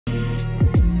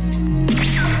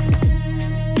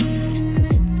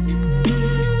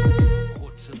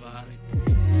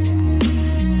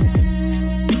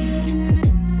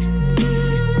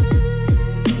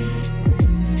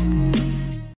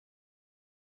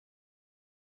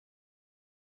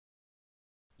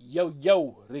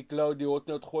Yo, Rick Lou, die hoort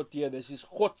not God hier. This is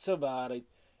Ghot Se Waarheid.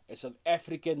 A South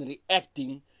African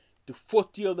reacting to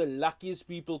 40 of the luckiest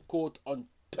people caught on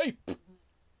tape.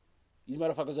 These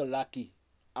motherfuckers are lucky.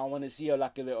 I want to see how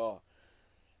lucky they are.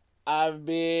 I've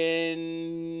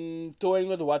been toying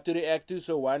with what to react to.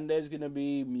 So one day is going to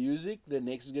be music. The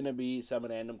next is going to be some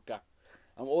random cuck.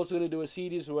 I'm also going to do a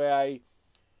series where I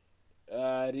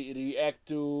react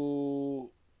to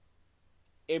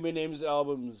Eminem's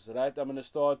albums, right? I'm going to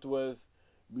start with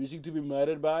Music to be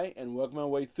Murdered By and work my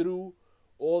way through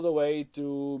all the way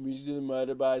to Music to be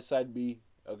Murdered By side B,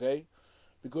 okay?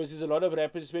 Because there's a lot of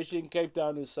rappers, especially in Cape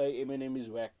Town, who say Eminem is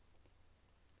whack.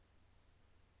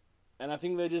 And I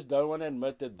think they just don't want to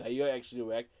admit that they are actually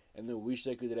whack and they wish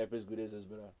they could rap as good as this,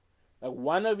 bro. Like,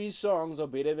 one of his songs are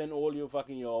better than all your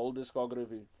whole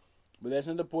discography. But that's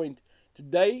not the point.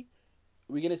 Today,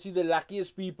 we're going to see the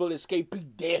luckiest people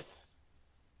escaping death.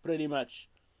 Pretty much.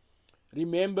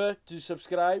 Remember to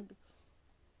subscribe.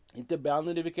 Hit the bell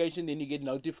notification. Then you get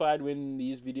notified when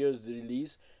these videos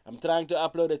release. I'm trying to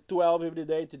upload at 12 every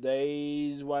day.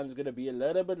 Today's one's going to be a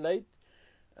little bit late.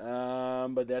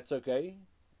 But that's okay.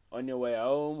 On your way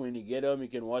home, when you get home, you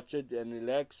can watch it and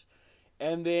relax.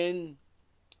 And then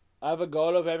I have a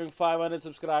goal of having 500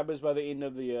 subscribers by the end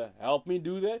of the year. Help me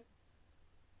do that.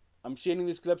 I'm sharing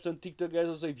these clips on TikTok, guys.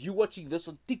 Also, if you're watching this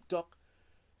on TikTok,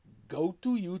 go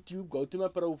to YouTube, go to my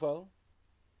profile.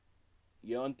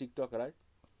 You're on TikTok, right?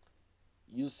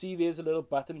 You'll see there's a little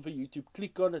button for YouTube.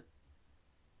 Click on it.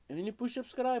 And then you push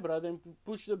subscribe, right? Then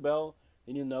push the bell.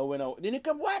 Then you know when then you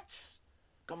come watch.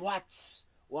 Come watch.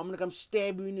 Or I'm going to come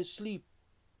stab you in your sleep.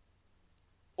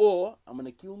 Or I'm going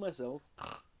to kill myself.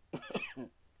 And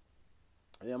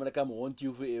then I'm going to come haunt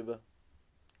you forever.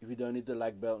 If you don't hit the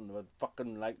like button. But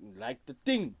fucking like the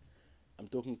thing. I'm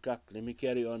talking cuck. Let me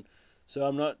carry on. So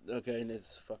I'm not... Okay,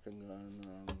 let's fucking go.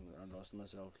 I lost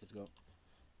myself. Let's go.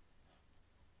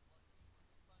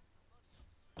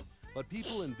 But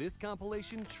people in this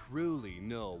compilation truly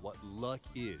know what luck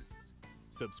is.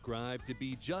 Subscribe to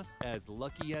be just as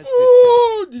lucky as this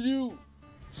guy. Did you?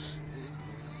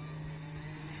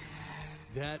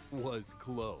 That was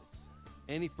close.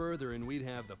 Any further and we'd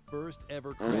have the first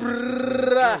ever crash between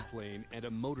an airplane and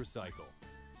a motorcycle.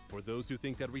 For those who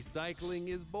think that recycling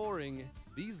is boring,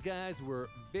 these guys were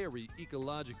very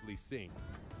ecologically synced.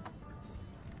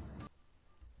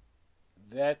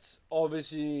 That's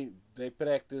obviously, they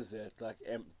practice that. Like,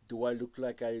 do I look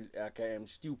like I am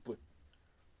stupid?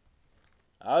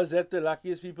 How's that the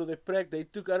luckiest people they practice? They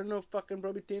took, I don't know, fucking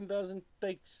probably 10,000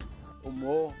 takes or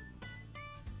more.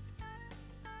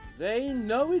 They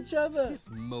know each other. This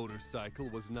motorcycle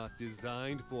was not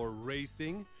designed for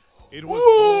racing. It was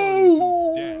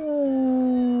born to dance.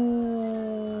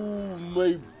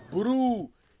 My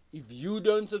bro, if you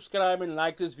don't subscribe and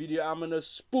like this video, I'm gonna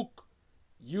spook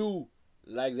you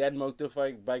like that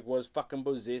motorbike was fucking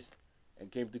possessed and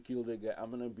came to kill the guy.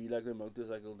 I'm gonna be like the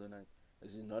motorcycle tonight.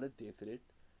 This is not a death threat.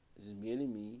 This is merely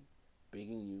me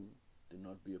begging you to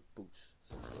not be a puss.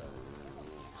 Subscribe.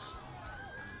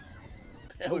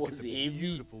 That Look was at the heavy.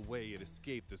 beautiful way it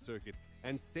escaped the circuit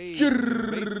and saved the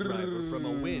race driver from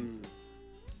a win.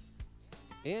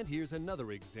 And here's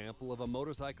another example of a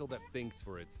motorcycle that thinks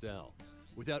for itself.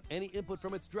 Without any input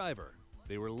from its driver,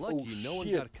 they were lucky no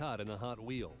one got caught in the Hot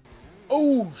Wheels.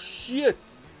 Oh shit!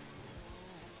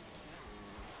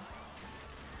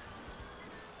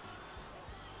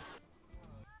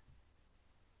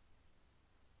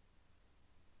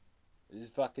 This is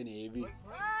fucking heavy.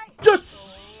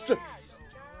 Just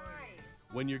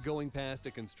When you're going past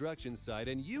a construction site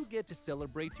and you get to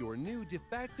celebrate your new de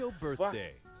facto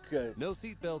birthday. No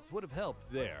seatbelts would have helped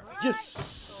there.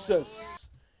 Yes!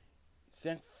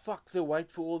 Thank fuck they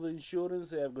wait for all the insurance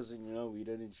they have, because you know we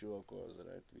don't insure our cars,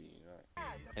 right?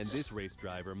 And this race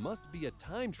driver must be a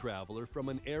time traveler from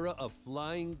an era of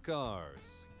flying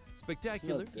cars.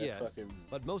 Spectacular, yes,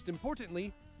 but most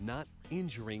importantly, not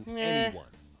injuring anyone.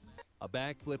 A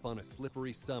backflip on a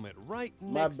slippery summit right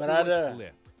next to a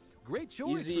cliff. Great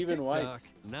choice for TikTok,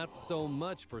 not so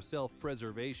much for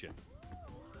self-preservation.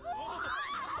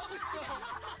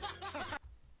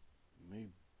 My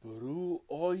bro,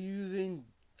 are you then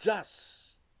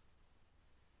just?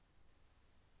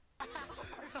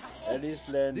 That is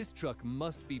planned. This truck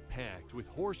must be packed with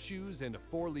horseshoes and a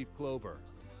four-leaf clover.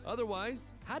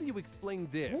 Otherwise, how do you explain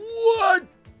this? What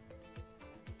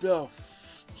the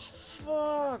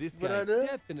fuck? This guy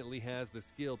definitely has the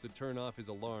skill to turn off his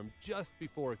alarm just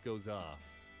before it goes off.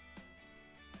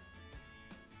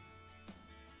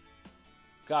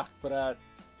 Kakpraat.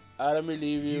 I don't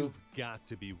believe you. You've got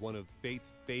to be one of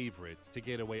Fate's favorites to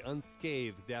get away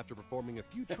unscathed after performing a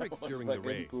few tricks during the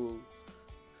race. Cool.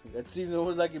 That seems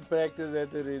almost like you practice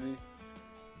that already.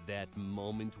 That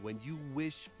moment when you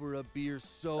wish for a beer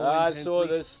so I intensely, saw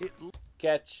this. it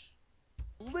Catch.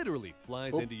 literally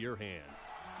flies into your hand.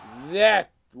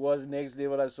 That was next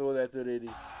level. I saw that already.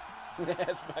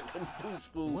 That's fucking too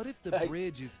school. What if the Like,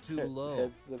 bridge is too low?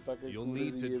 That's the fucking You'll coolest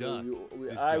need thing to ever. duck.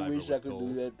 This I driver wish I was could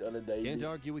told. do that on a daily. Can't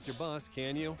argue with your boss,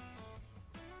 can you?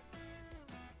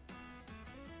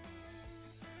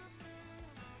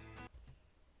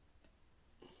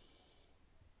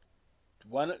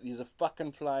 He's a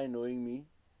fucking fly annoying me.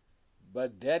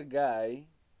 But that guy,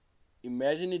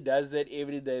 imagine he does that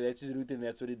every day. That's his routine.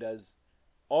 That's what he does.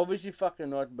 Obviously fucking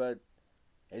not, but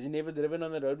has he never driven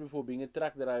on the road before being a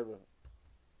truck driver?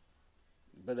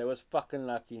 But that was fucking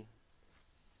lucky.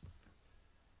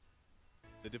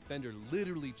 The defender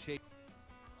literally chased.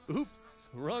 Oops,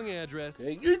 wrong address.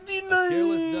 Hey, A careless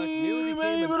duck nearly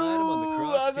became an item on the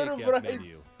cross takeout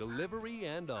menu. Delivery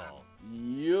and all.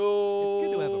 Yo. It's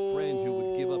good to have a friend who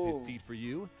would give up his seat for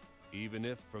you, even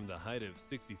if from the height of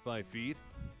 65 feet.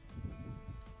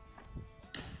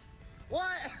 What?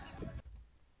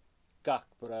 Kak,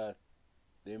 bruh.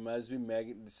 There must be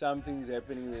something's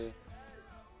happening there.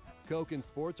 Coke and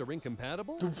sports are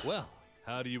incompatible? Well,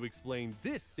 how do you explain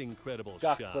this incredible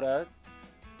Kak, shot? bruh.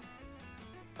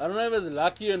 I don't know if it's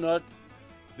lucky or not.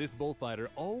 This bullfighter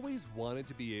always wanted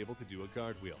to be able to do a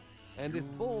cartwheel. And this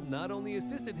bull not only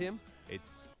assisted him,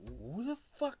 it's... Who the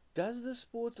fuck does this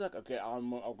sports? Like, okay,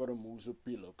 I've got a moose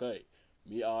pill, okay?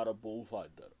 Me are a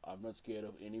bullfighter. I'm not scared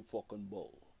of any fucking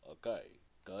bull, okay?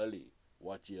 Girlie,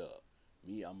 watch here.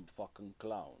 Me, I'm a fucking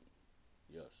clown.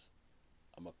 Yes.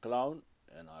 I'm a clown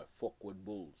and I fuck with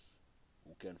bulls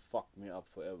who can fuck me up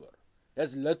forever.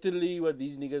 That's literally what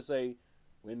these niggas say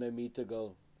when they meet a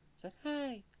girl. It's like,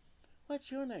 hi,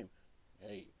 what's your name?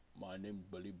 Hey, my name's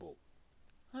Billy Bob.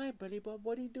 Hi, Billy Bob,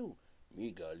 what do you do? Me,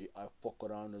 girlie, I fuck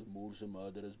around with moors and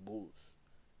murderous bulls.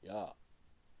 Yeah,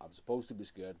 I'm supposed to be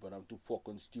scared, but I'm too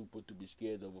fucking stupid to be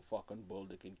scared of a fucking bull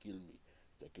that can kill me.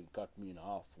 That can cut me in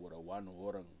half with a one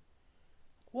horn.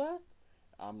 What?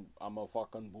 I'm a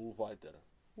fucking bullfighter.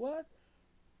 What?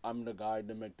 I'm the guy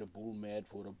that make the bull mad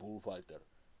for a bullfighter.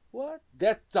 What?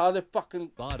 That's how they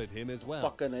fucking spotted him as well.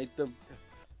 Fucking hate them.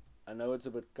 I know it's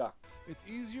a bit cock. It's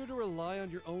easier to rely on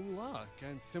your own luck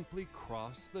and simply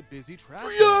cross the busy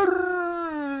traffic.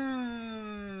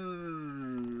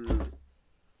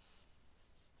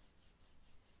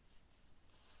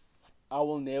 I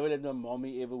will never let my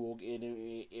mommy ever walk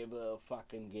anywhere ever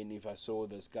fucking again if I saw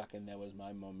this cock and that was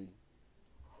my mommy.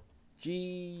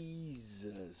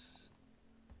 Jesus.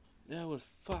 That was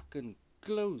fucking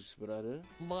close, brother.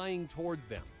 Flying towards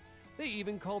them. They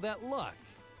even call that luck.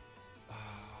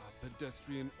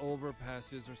 Pedestrian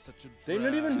overpasses are such a drag. They're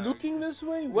not even looking this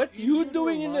way. What you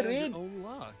doing in the red? Your own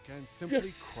luck and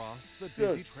simply cross the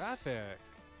busy traffic.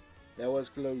 That was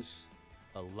close.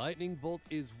 A lightning bolt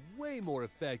is way more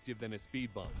effective than a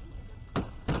speed bump.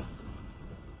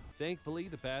 Thankfully,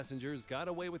 the passengers got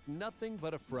away with nothing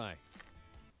but a fright.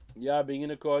 Yeah, being in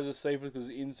a car is the safest because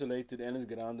it's insulated and it's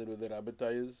grounded with the rubber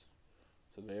tires.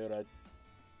 So they're right.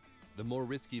 The more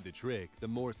risky the trick, the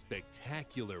more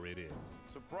spectacular it is.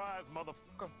 Surprise,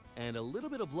 motherfucker. And a little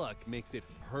bit of luck makes it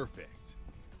perfect.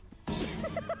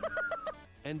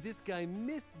 And this guy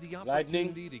missed the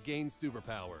opportunity to gain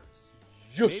superpowers.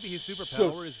 Yes. Maybe his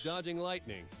superpower is dodging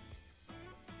lightning.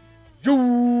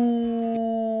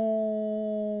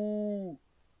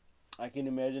 I can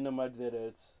imagine how much that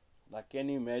hurts. Like, can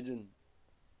you imagine?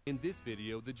 In this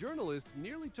video, the journalist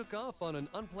nearly took off on an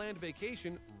unplanned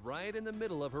vacation right in the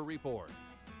middle of her report.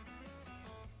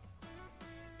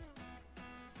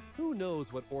 Who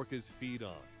knows what orcas feed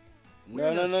on?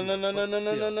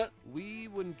 No. We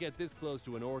wouldn't get this close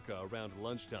to an orca around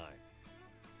lunchtime.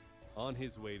 On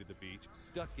his way to the beach,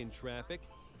 stuck in traffic,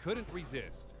 couldn't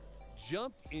resist.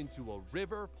 Jumped into a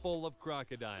river full of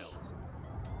crocodiles.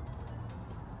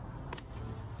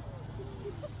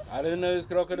 I didn't know there's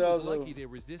crocodiles. He was lucky they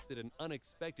resisted an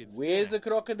unexpected Where's snack. the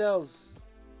crocodiles?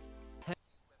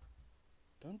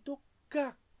 Don't talk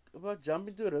cock about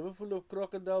jumping to a river full of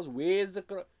crocodiles. Where's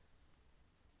the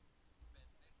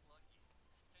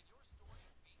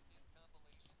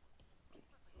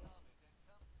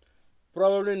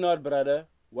Probably not, brother.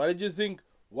 What did you think?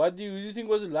 Who do you think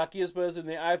was the luckiest person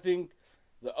there? I think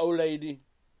the old lady.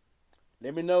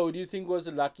 Let me know who do you think was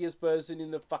the luckiest person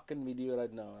in the fucking video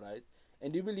right now, right?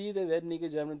 And do you believe that that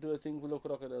nigga jumped into a thing full of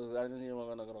crocodiles? I don't see him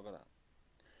on a crocodile.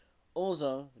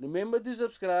 Also, remember to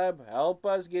subscribe. Help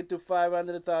us get to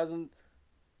 500,000.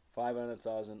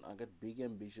 500,000. I got big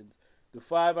ambitions. To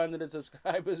 500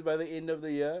 subscribers by the end of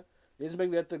the year. Let's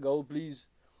make that the goal, please.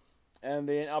 And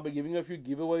then I'll be giving a few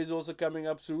giveaways also coming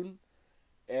up soon.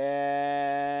 And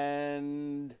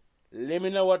let me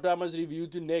know what I must review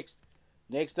to next.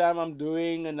 Next time I'm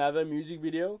doing another music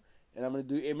video. And I'm going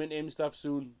to do M&M stuff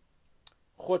soon.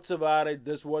 Ghot Se Waarheid.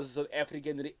 This was South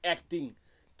African reacting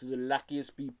to the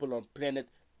luckiest people on planet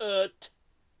Earth.